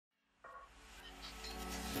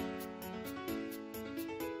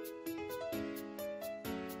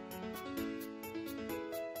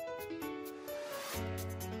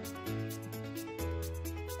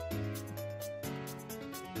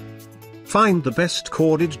Find the best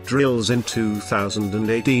corded drills in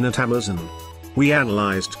 2018 at Amazon. We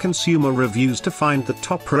analyzed consumer reviews to find the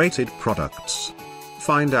top-rated products.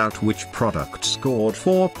 Find out which product scored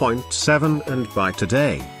 4.7 and buy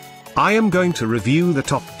today. I am going to review the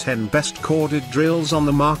top 10 best corded drills on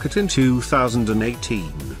the market in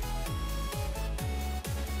 2018.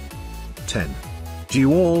 10.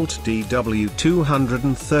 DeWalt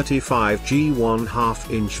DW235G 1/2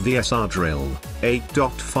 inch VSR drill,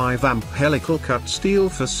 8.5 amp helical cut steel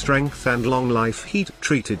for strength and long life,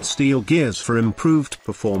 heat-treated steel gears for improved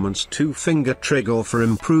performance, 2-finger trigger for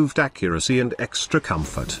improved accuracy and extra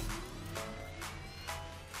comfort.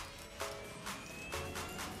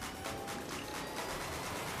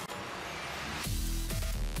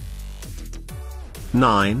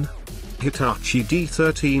 9. Hitachi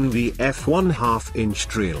D13VF 1/2 inch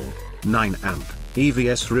drill, 9 amp,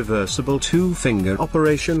 EVS reversible 2-finger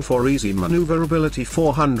operation for easy maneuverability,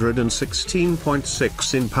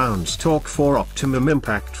 416.6 in pounds torque for optimum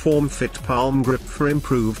impact, form fit palm grip for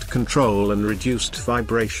improved control and reduced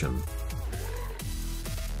vibration.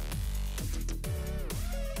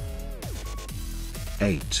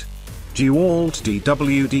 8. DeWalt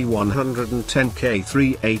DWD110K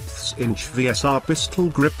 3/8 inch VSR pistol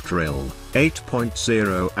grip drill,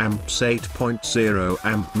 8.0 amps, 8.0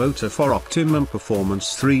 amp motor for optimum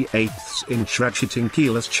performance, 3/8 inch ratcheting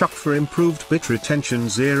keyless chuck for improved bit retention,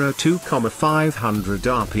 0 to 500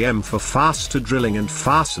 RPM for faster drilling and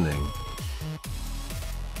fastening.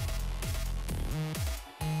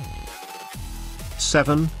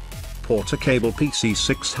 7. Porter Cable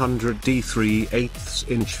PC600D 3/8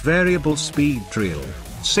 inch variable speed drill,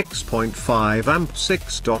 6.5 amp,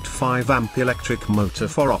 6.5 amp electric motor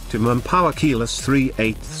for optimum power, keyless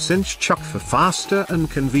 3/8 inch chuck for faster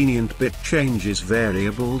and convenient bit changes,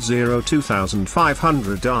 variable 0 to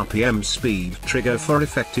 1500 RPM speed trigger for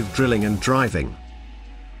effective drilling and driving.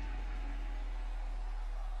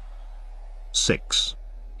 6.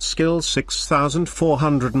 Skill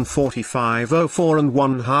 6445 04 and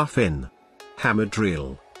 1/2 in. Hammer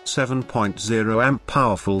drill, 7.0 amp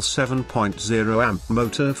powerful 7.0 amp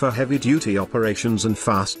motor for heavy duty operations and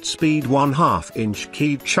fast speed, 1/2 inch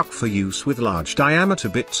keyed chuck for use with large diameter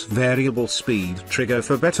bits, variable speed trigger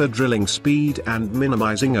for better drilling speed and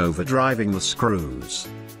minimizing overdriving the screws.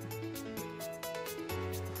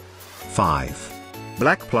 5.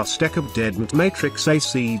 Black Plus Decker Deadment Matrix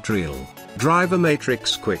AC drill, driver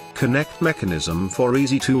matrix quick connect mechanism for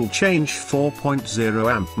easy tool change, 4.0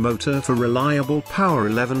 amp motor for reliable power,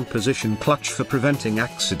 11 position clutch for preventing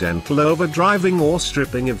accidental overdriving or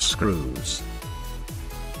stripping of screws.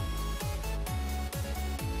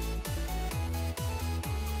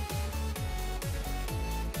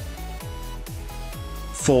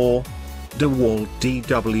 4. DeWalt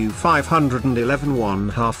DW511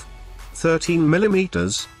 1/2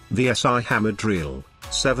 13mm VSI hammer drill,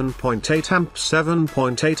 7.8 amp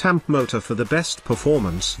 7.8 amp motor for the best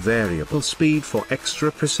performance, variable speed for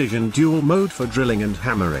extra precision, dual mode for drilling and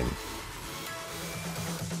hammering.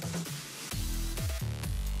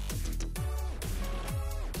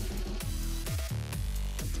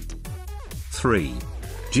 3.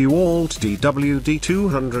 DeWalt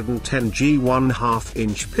DWD210G 1/2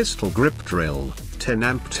 inch pistol grip drill, 10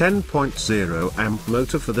 amp 10.0 amp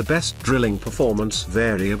motor for the best drilling performance,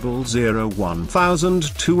 variable 0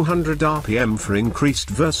 1200 RPM for increased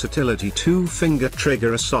versatility, 2-finger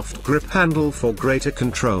trigger, a soft grip handle for greater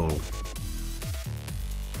control.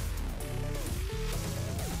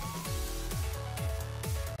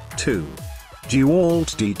 2.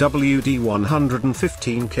 DeWalt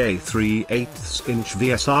DWD115K 3/8 inch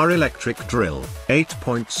VSR electric drill,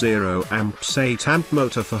 8.0 amps 8 amp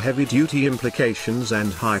motor for heavy duty implications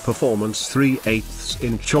and high performance, 3/8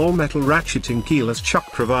 inch all metal ratcheting keyless chuck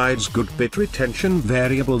provides good bit retention,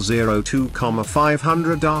 variable 0 to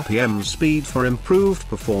 500 RPM speed for improved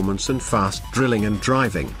performance and fast drilling and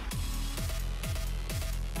driving.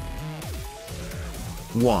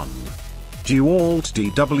 1. DeWalt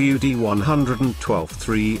DWD112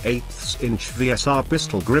 3/8 inch VSR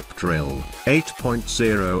pistol grip drill,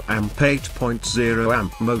 8.0 amp 8.0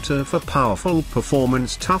 amp motor for powerful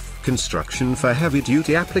performance, tough construction for heavy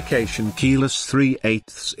duty application, keyless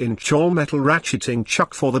 3/8 inch all metal ratcheting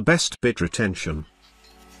chuck for the best bit retention.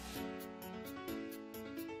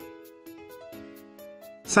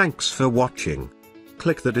 Thanks for watching.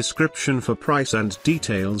 Click the description for price and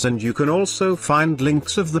details, and you can also find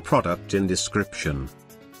links of the product in description.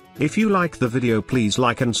 If you like the video, please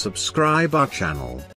like and subscribe our channel.